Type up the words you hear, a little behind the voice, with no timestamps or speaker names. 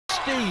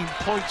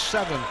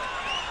116.7.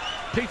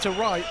 Peter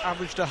Wright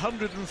averaged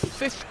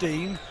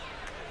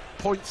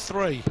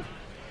 115.3.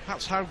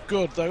 That's how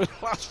good those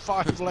last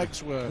 5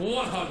 legs were.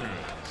 100.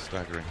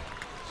 Staggering.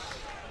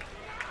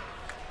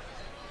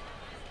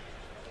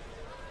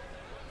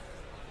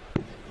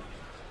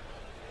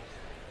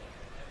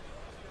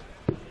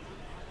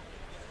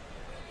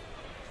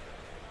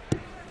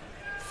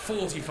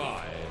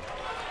 $45.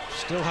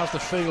 Still has the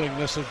feeling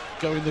this of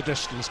going the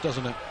distance,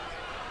 doesn't it?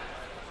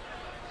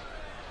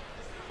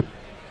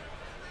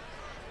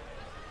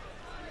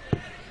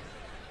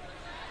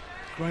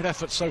 Great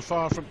effort so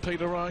far from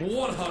Peter Wright.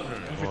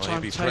 100. Every Well,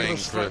 time he'd be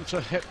Taylor's praying trying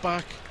to hit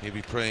back. He'd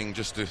be praying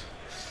just to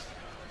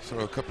throw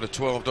a couple of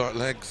 12-dart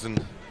legs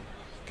and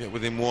get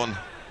within one.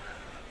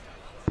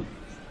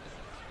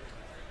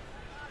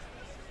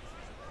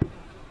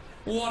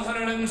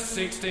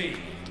 $116.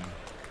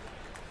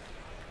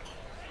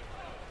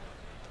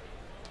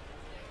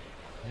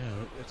 Yeah,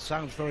 it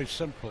sounds very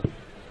simple.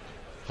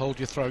 Hold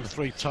your throw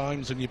 3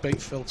 times and you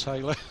beat Phil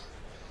Taylor.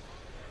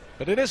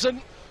 But it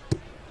isn't.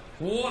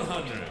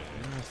 100.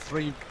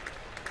 3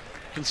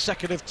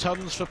 consecutive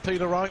tons for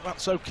Peter Wright.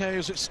 That's okay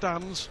as it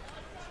stands.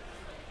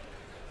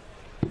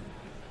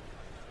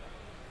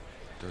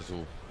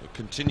 It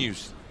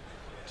continues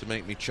to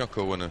make me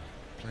chuckle when a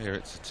player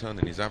hits a ton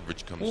and his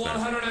average comes down.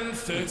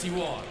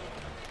 131.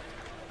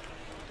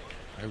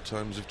 How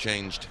times have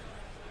changed.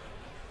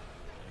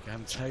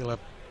 Again, Taylor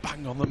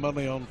bang on the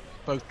money on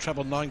both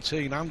treble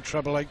 19 and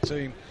treble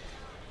 18.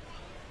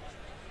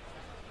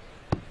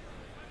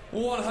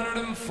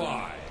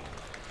 105.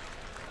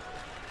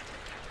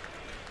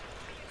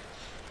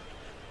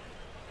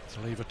 To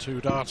leave a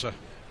 2-darter.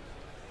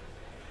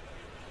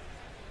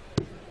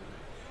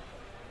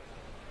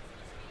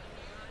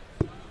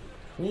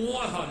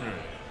 $100.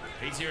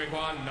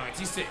 pt4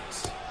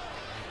 96.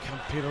 Can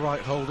Peter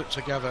Wright hold it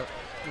together?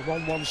 The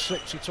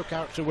 116 he took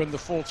out to win the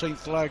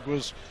 14th leg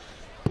was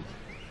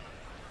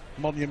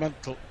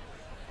monumental.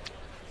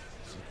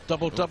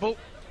 Double-double.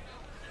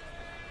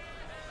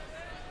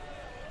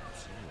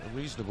 A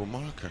reasonable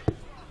marker.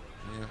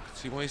 Yeah,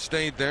 see why he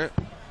stayed there.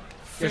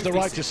 It's the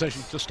right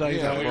decision to stay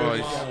Yeah, there. well,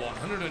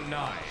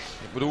 109.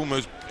 It would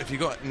almost, if you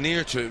got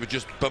near to it, it would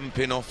just bump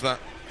in off that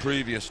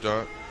previous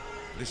start.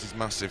 This is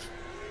massive.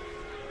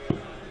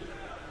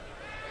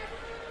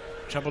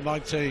 Treble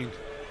 19.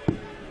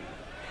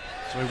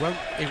 So he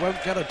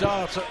won't get a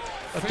dart, a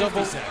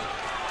double. 57.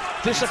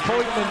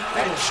 Disappointment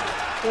etched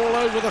all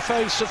over the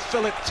face of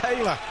Philip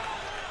Taylor.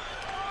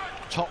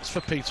 Tops for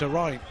Peter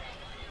Wright.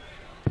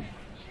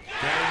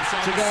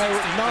 To go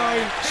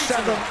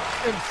 9-7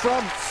 in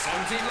front.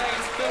 17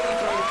 legs, Phil to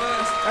throw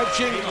first.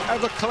 Edging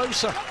ever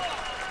closer.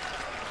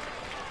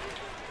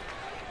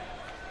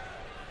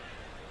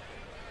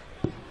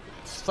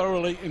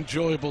 Thoroughly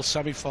enjoyable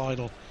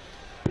semi-final.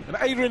 And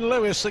Adrian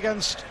Lewis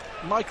against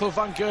Michael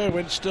van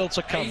Gerwen still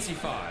to come.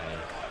 85.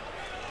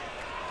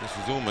 This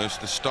is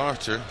almost the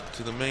starter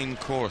to the main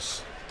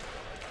course.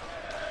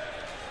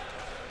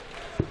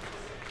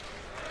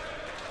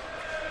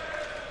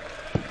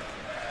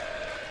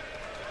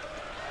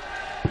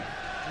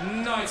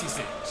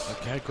 $96.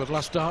 Okay, good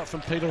last dart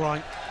from Peter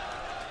Wright.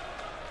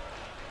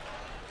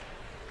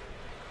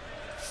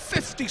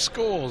 50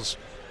 scores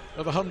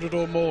of 100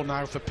 or more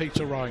now for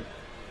Peter Wright.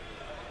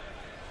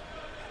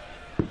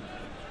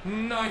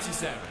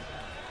 97.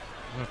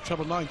 Well,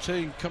 treble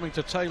 19 coming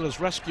to Taylor's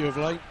rescue of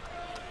late.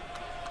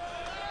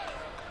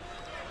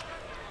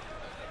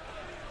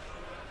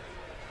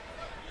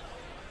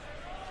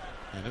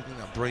 I don't think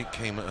that break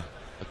came at a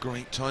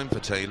great time for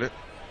Taylor.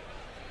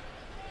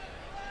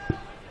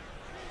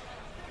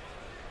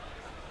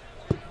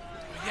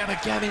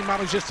 Yet again he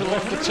manages to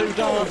lift the 2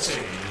 darts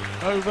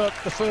over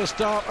the first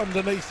dart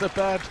underneath the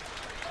bed.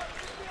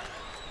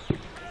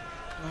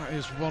 That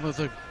is one of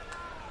the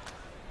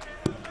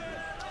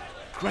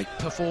great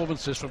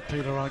performances from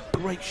Peter Wright.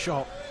 Great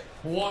shot.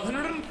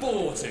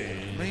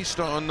 140. They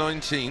start on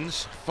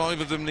 19s.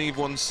 5 of them leave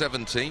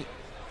 170.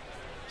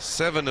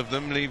 7 of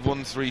them leave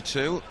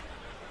 132.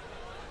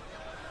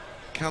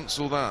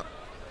 Cancel that.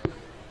 Oh,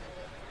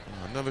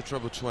 another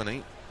treble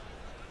 20.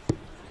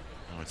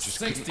 I just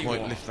 61. couldn't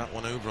quite lift that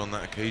one over on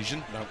that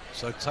occasion. No,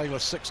 so Taylor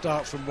 6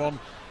 darts from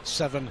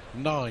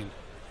 179.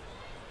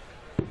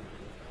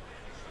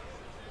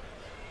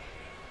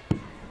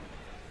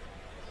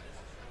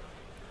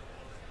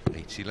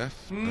 $80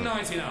 left.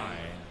 99.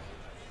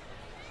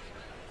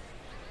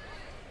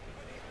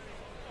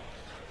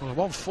 Well, a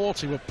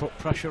 140 would put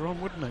pressure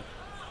on, wouldn't it?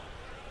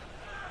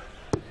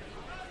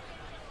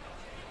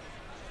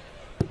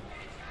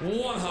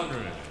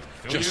 100.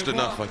 Just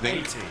enough, I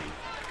think. 80.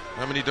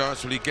 How many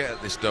darts will he get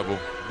at this double?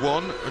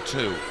 1 or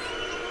 2?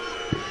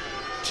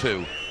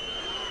 2.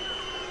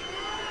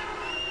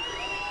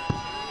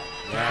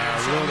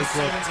 Yeah, really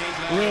good.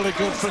 Really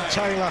good from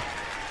Taylor.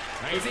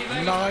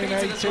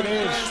 9-8 it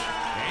is.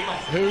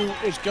 Who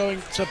is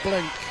going to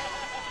blink?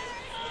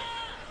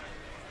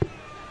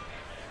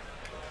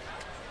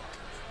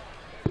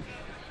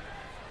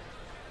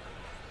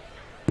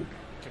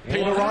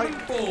 Peter Wright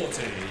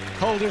 140.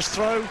 hold his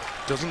throw.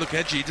 Doesn't look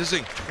edgy, does he?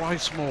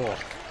 Twice more.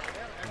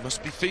 He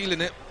must be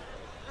feeling it.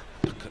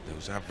 Look at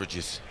those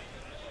averages.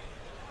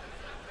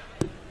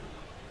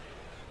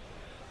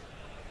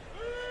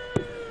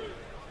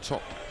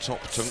 Top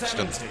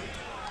tungsten. 70.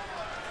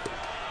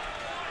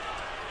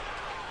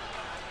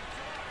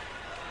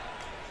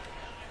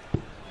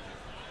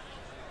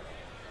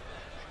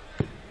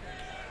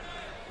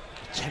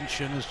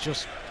 Tension has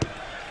just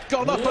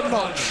gone up a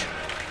notch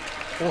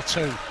or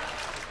two.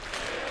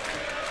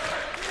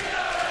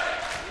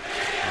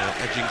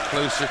 Edging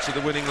closer to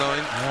the winning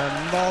line.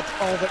 A nod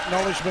of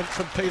acknowledgement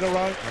from Peter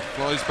Wright.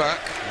 Flies back.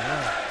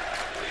 Yeah.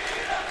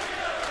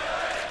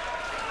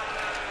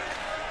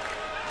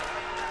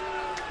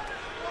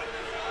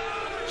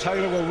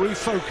 Taylor will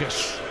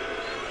refocus.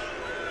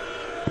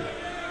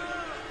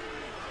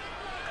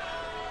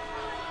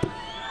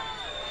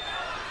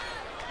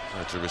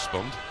 How to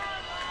respond.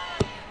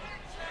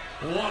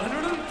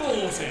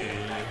 140.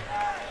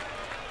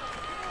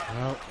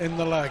 Well, in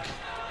the leg.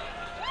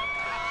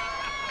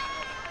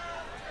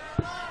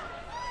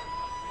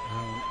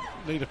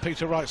 Need a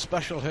Peter Wright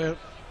special here.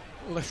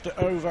 Lift it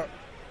over.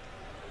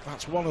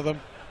 That's one of them.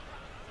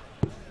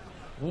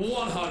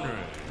 100.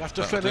 Have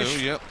to That'll finish.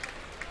 do, yep.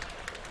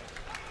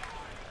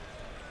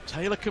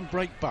 Taylor can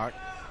break back.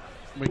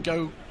 We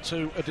go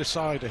to a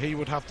decider. He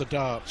would have the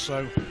dart.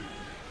 So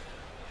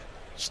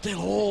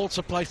still all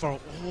to play for.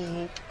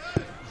 All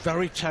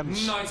very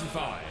tense.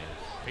 95.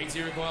 PT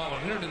require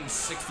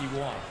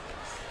 161.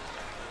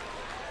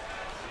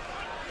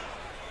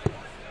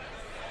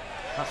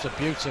 That's a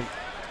beauty.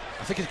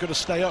 I think he's going to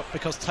stay up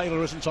because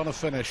Taylor isn't on a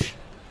finish.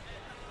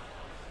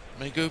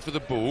 May go for the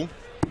ball.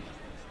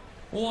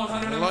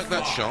 105. I like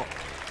that shot.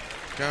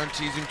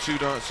 Guarantees him 2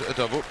 darts at a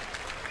double.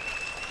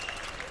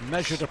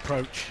 Measured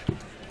approach.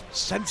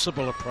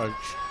 Sensible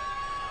approach.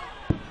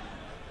 And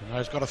now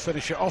he's got to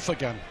finish it off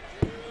again.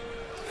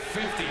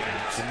 58.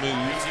 To move.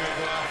 PT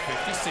require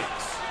 56.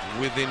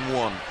 Within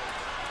 1.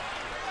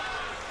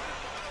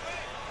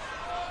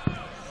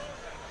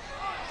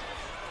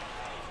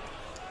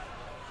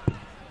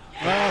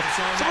 Well, 3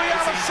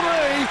 out of 3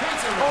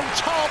 on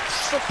tops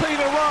for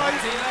Peter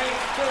Wright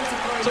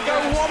to go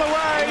one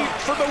away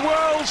from the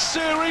World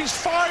Series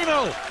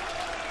final.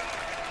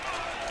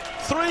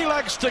 3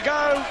 legs to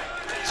go.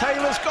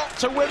 Taylor's got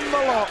to win the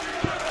lot.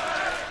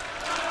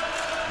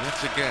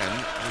 Yet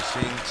again, we're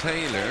seeing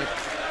Taylor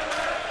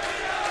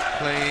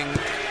playing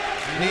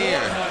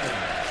near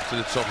to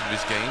the top of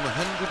his game.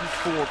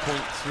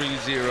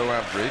 104.30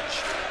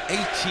 average,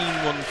 18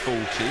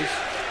 140s,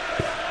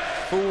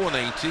 4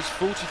 180s,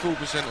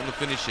 44% on the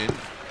finishing.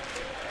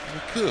 We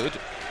could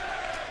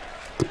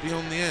be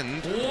on the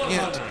end,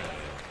 yet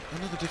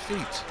another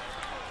defeat.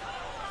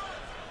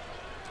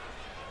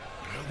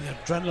 Well, the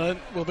adrenaline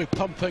will be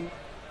pumping.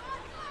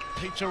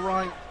 Peter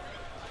Wright,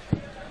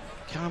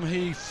 can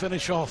he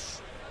finish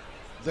off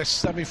this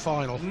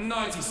semi-final?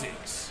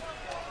 96.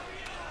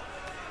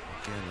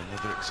 Again,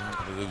 another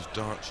example of those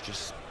darts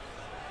just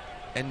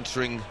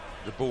entering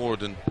the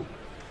board and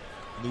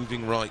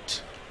moving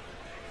right.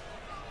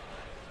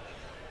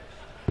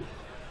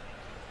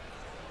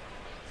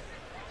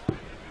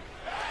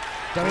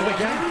 Done it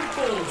again.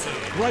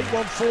 140. Great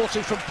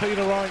 140 from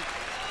Peter Wright.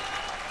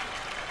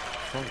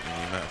 Frightening the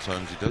amount of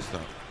times he does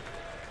that.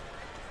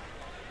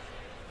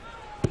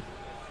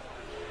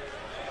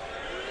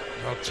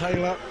 Well,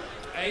 Taylor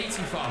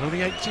 85.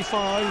 only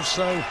 85,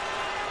 so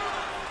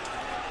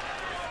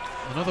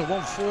another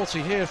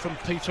 140 here from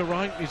Peter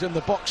Wright. He's in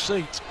the box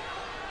seat.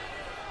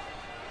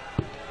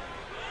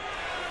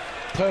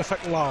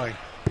 Perfect lie.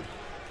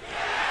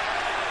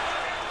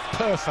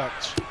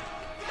 Perfect.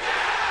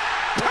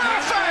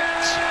 Perfect!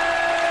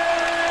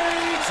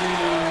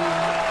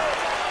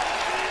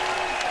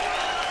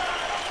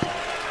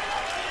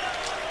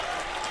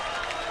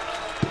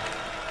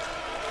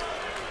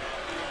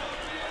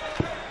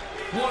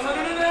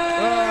 108.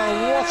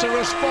 Oh, what a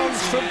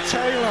response from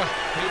Taylor.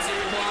 PT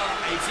require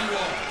 81.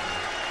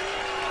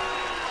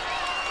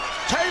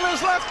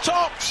 Taylor's left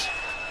tops,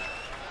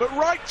 but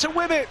Wright to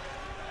win it.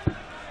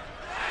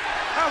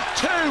 Have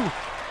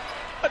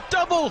 2, a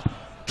double,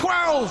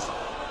 12.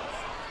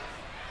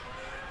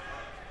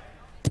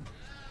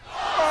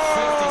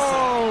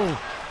 Oh,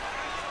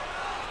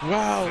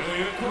 wow,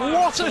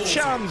 what a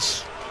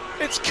chance.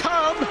 It's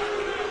come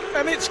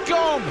and it's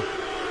gone.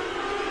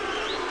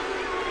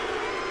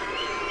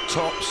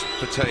 Tops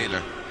for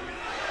Taylor.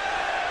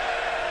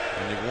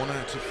 Only 1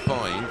 out of 5.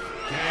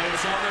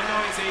 Here's on the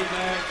 19th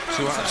leg.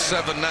 2 out of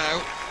 7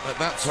 now at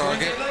that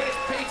target.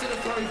 Peter to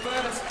throw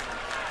first.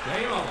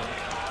 Game on.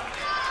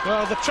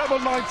 Well, the treble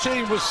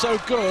 19 was so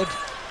good,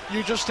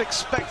 you just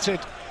expected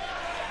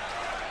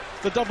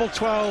the double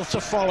 12 to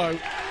follow.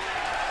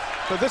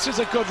 But this is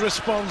a good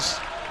response.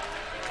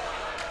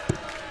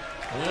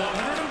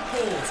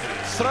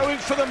 140. Throwing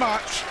for the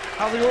match,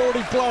 having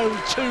already blown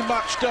 2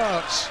 match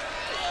darts.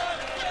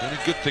 The only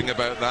good thing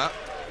about that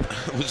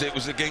was it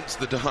was against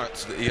the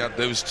darts that he had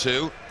those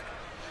 2.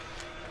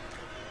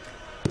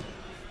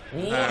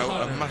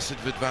 Now a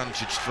massive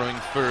advantage throwing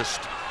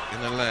first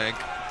in a leg.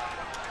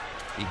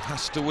 He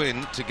has to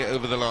win to get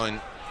over the line.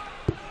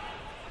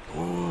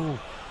 Ooh,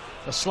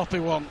 a sloppy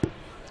one.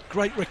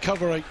 Great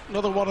recovery.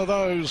 Another one of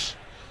those.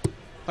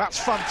 That's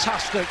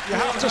fantastic. You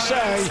have to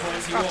say,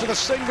 after the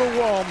single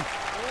one,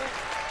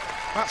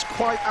 that's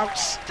quite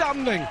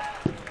outstanding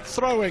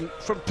throwing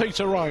from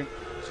Peter Wright.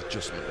 It's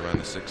adjustment around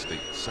the 60,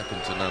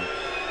 second to none.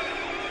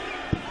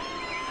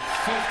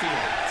 58.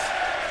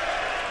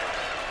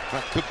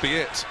 That could be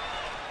it.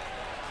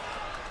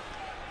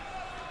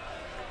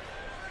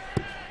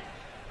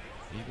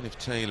 Even if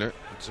Taylor,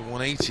 it's a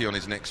 180 on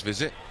his next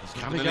visit, he's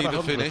not Can going he to get leave a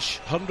 100? finish.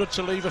 100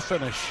 to leave a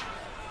finish.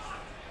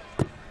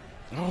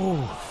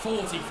 Oh,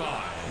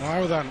 45.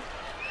 now then.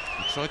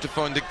 He tried to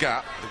find a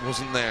gap that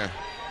wasn't there.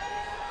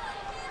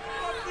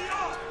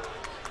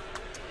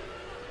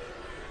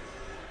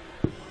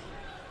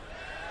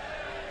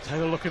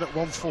 Taylor looking at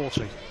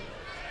 140.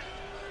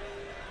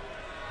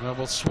 Now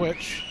we'll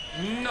switch.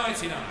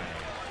 99.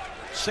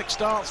 6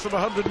 starts from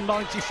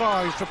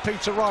 195 for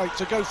Peter Wright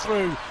to go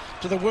through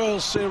to the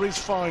World Series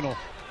final.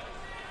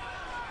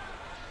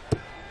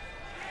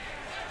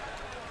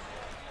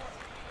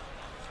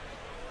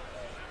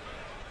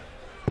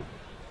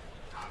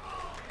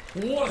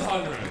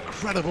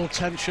 Incredible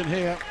tension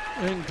here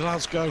in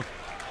Glasgow. You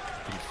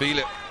can feel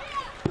it.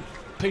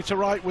 Peter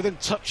Wright within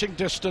touching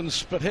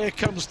distance, but here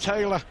comes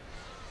Taylor.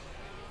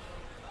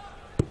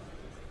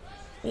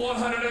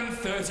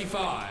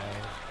 135.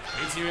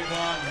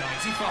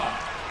 95.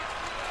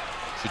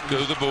 Should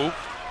go the ball.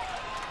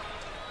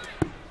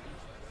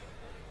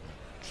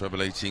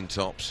 Treble 18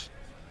 tops.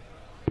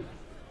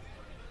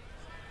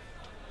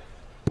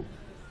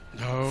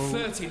 No.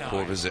 39.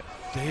 Poor visit.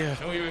 Dear.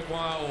 So you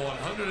require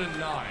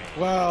 109.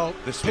 Well,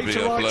 This will be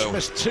Peter a Wright's blow.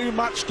 missed 2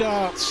 match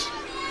darts.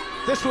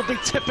 This would be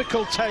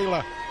typical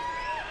Taylor.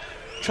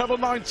 Treble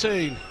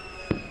 19.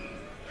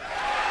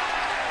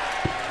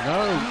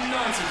 No.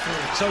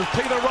 93. So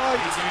Peter Wright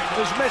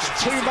has missed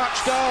 2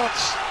 match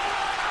darts.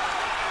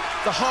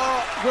 The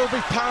heart will be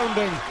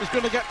pounding. He's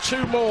going to get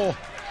 2 more.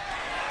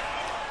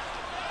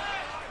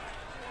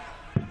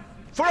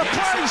 For a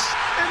place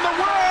in the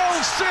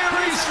World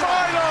Series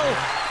final.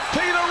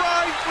 Peter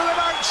Wright with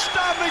an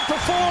outstanding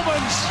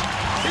performance.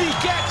 He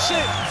gets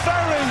it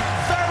very,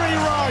 very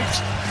right.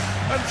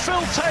 And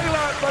Phil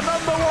Taylor, the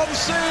 #1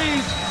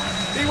 seed,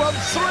 he won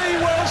 3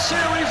 World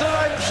Series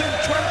events in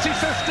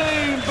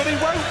 2015, but he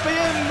won't be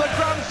in the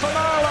grand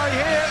finale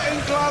here in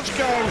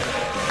Glasgow.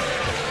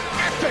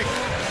 Epic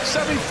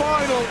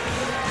semi-final,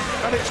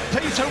 and it's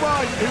Peter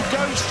Wright who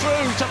goes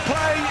through to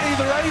play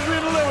either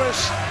Adrian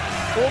Lewis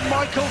or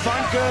Michael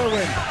van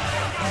Gerwen.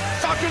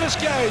 Fabulous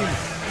game.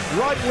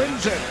 Wright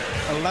wins it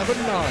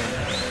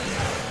 11-9.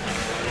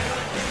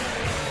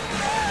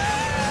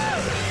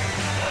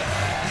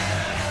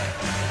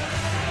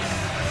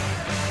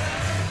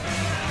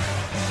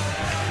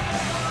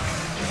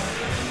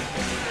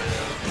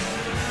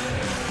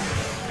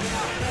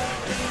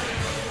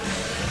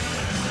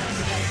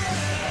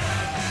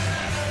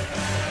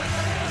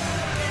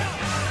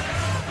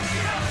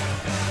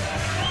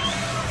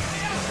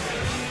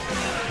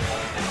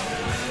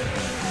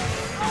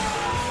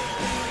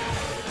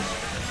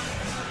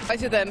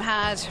 Both of them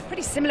had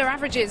pretty similar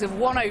averages of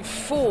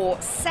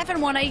 104, 7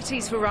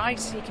 180s for Wright.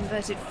 He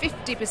converted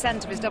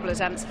 50% of his double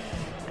attempts,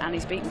 and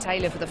he's beaten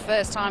Taylor for the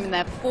first time in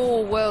their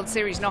 4 World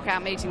Series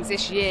knockout meetings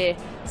this year.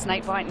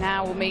 Snakebite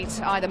now will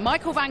meet either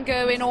Michael van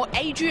Gerwen or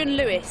Adrian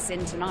Lewis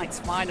in tonight's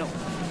final.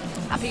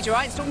 And Peter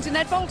Wright's talking to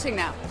Ned Bolting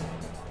now.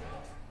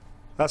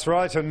 That's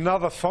right,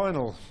 another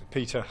final,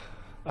 Peter.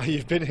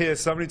 You've been here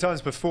so many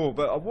times before,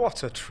 but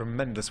what a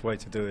tremendous way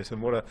to do it.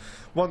 And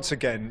once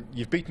again,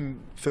 you've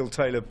beaten Phil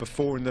Taylor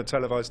before in the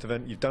televised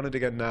event. You've done it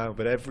again now,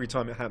 but every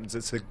time it happens,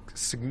 it's a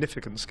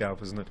significant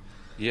scalp, isn't it?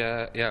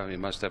 Yeah, I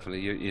mean, most definitely.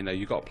 You know,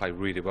 you've got to play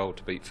really well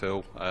to beat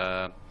Phil.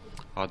 I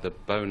had the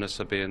bonus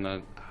of being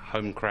a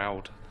home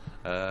crowd,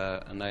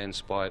 and they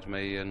inspired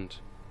me and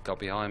got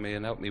behind me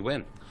and helped me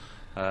win.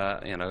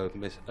 You know,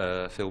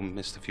 Phil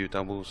missed a few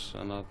doubles,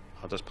 and I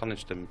just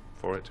punished him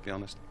for it, to be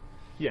honest.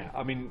 Yeah,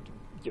 I mean,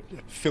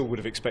 Phil would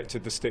have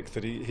expected the stick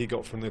that he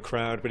got from the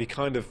crowd, but he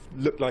kind of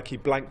looked like he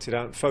blanked it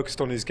out and focused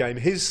on his game.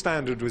 His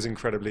standard was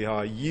incredibly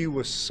high. You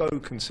were so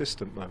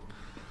consistent, though.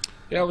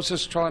 Yeah, I was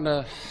just trying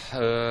to...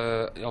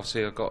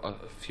 obviously, I got a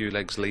few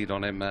legs lead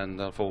on him,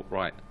 and I thought,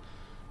 right,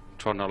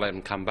 trying to let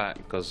him come back,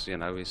 because, you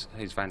know,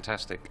 he's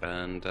fantastic.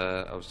 And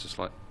I was just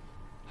like,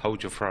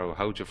 hold your throw,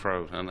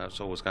 and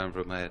that's always going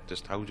through my head.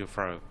 Just hold your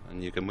throw,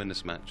 and you can win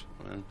this match.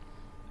 And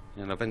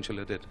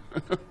eventually I did.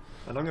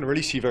 And I'm going to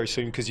release you very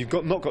soon, because you've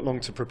not got long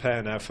to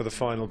prepare now for the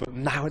final, but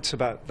now it's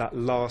about that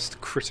last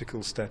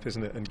critical step,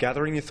 isn't it? And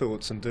gathering your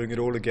thoughts and doing it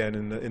all again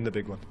in the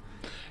big one.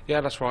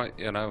 Yeah, that's right.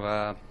 You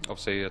know,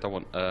 obviously I don't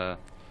want...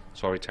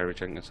 sorry, Terry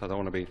Jenkins, I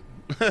don't want to be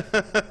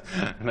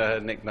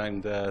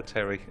nicknamed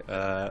Terry,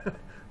 the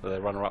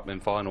runner-up in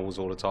finals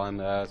all the time.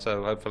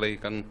 So hopefully you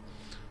can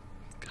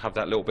have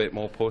that little bit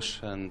more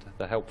push and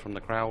the help from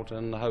the crowd,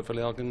 and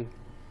hopefully I can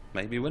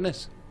maybe win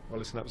this. Well,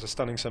 listen, that was a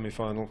stunning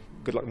semi-final.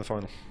 Good luck in the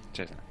final.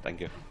 Cheers.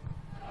 Thank you.